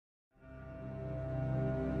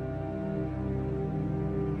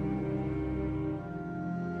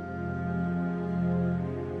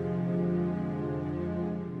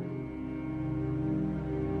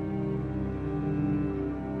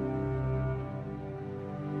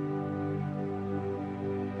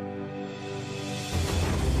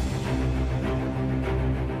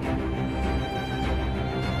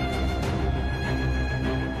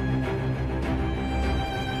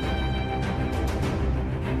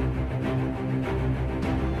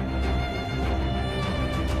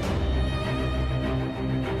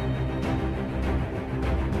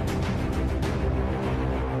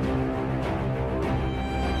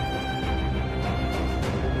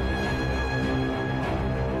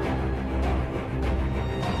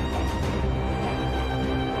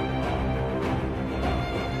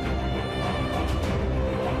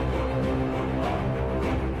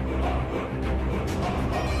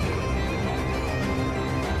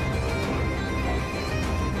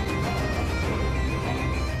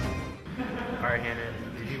Alright, Hannah,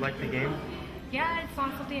 did you like the game? Yeah, it's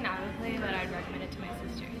not something I would play, but I'd recommend it to my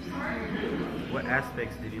sisters. What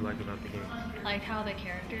aspects did you like about the game? Like how the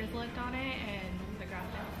characters looked on it and the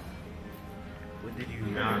graphics. What did you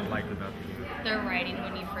not like about the game? The writing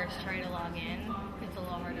when you first try to log in, it's a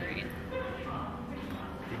little hard to read.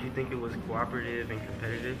 Did you think it was cooperative and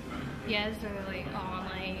competitive? Yes, they're like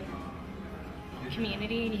online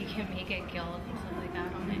community and you can make a guild and stuff like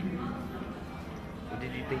that on it. What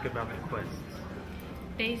did you think about the quests?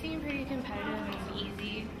 They seem pretty competitive and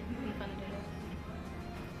easy and fun to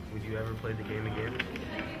do. Would you ever play the game again?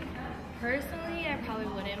 Personally, I probably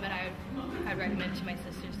wouldn't, but I'd recommend it to my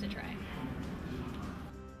sisters to try.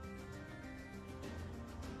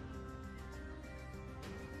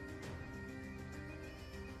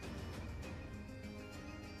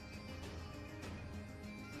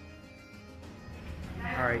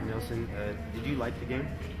 Alright, Nelson, did you like the game?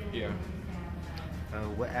 Yeah.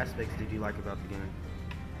 What aspects did you like about the game?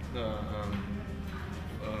 The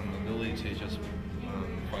ability to just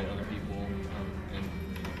fight other people and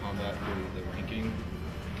combat through the ranking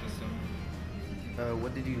system.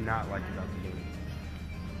 What did you not like about the game?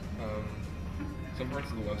 Some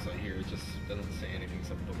parts of the website here, it just doesn't say anything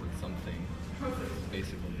except the word something. That's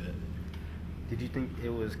basically it. Did you think it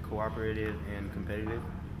was cooperative and competitive?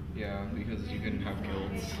 Yeah, because you can have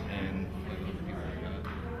guilds and like other people like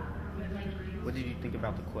that. What did you think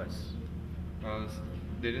about the quests?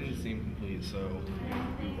 They didn't seem complete, so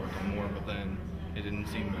we worked on more, but then it didn't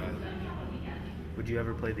seem bad. Would you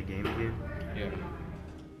ever play the game again? Yeah.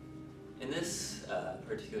 In this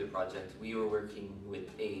particular project, we were working with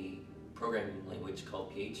a programming language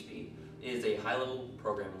called PHP. It is a high-level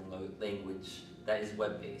programming language that is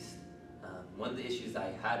web-based. One of the issues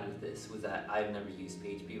I had with this was that I've never used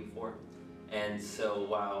PHP before, and so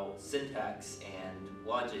while syntax and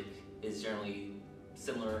logic is generally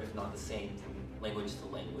similar, if not the same, from language to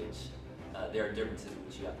language, there are differences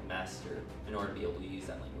which you have to master in order to be able to use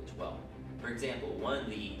that language well. For example, one of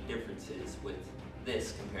the differences with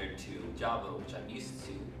this compared to Java, which I'm used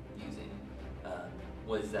to using,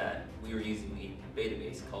 was that we were using a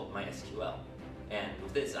database called MySQL. And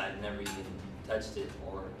with this, I've never even touched it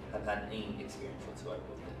or have had any experience whatsoever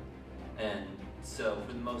with it. And so,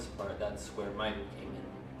 for the most part, that's where Michael came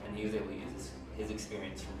in, and he was able to use his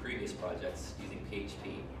experience from previous projects using PHP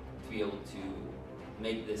to be able to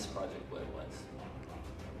make this project what it was.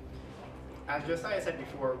 As Josiah said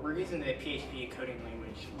before, we're using the PHP coding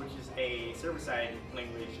language, which is a server-side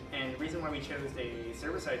language. And the reason why we chose a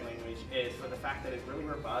server-side language is for the fact that it's really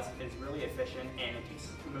robust, it's really efficient, and it takes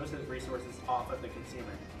most of the resources off of the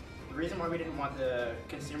consumer. The reason why we didn't want the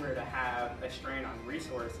consumer to have a strain on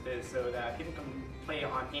resource is so that people can play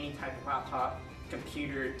on any type of laptop,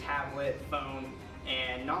 computer, tablet, phone,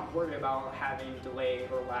 and not worry about having delay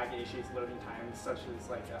or lag issues loading times, such as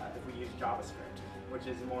like if we use JavaScript, which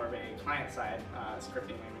is more of a client-side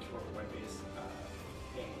scripting language for web-based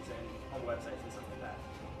games and home websites and stuff like that.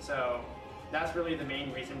 So that's really the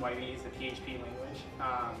main reason why we use the PHP language.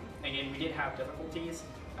 Again, we did have difficulties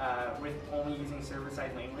with only using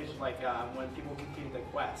server-side language, like when people completed the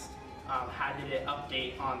quest, how did it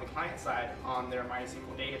update on the client side on their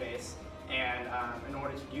MySQL database? And in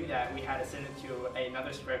order to do that, we had to send it to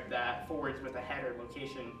another script that forwards with a header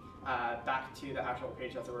location back to the actual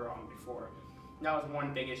page that we were on before. That was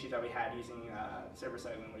one big issue that we had using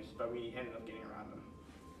server-side language, but we ended up getting around them.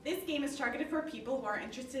 This game is targeted for people who are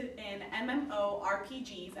interested in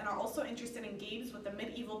MMORPGs and are also interested in games with a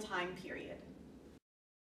medieval time period.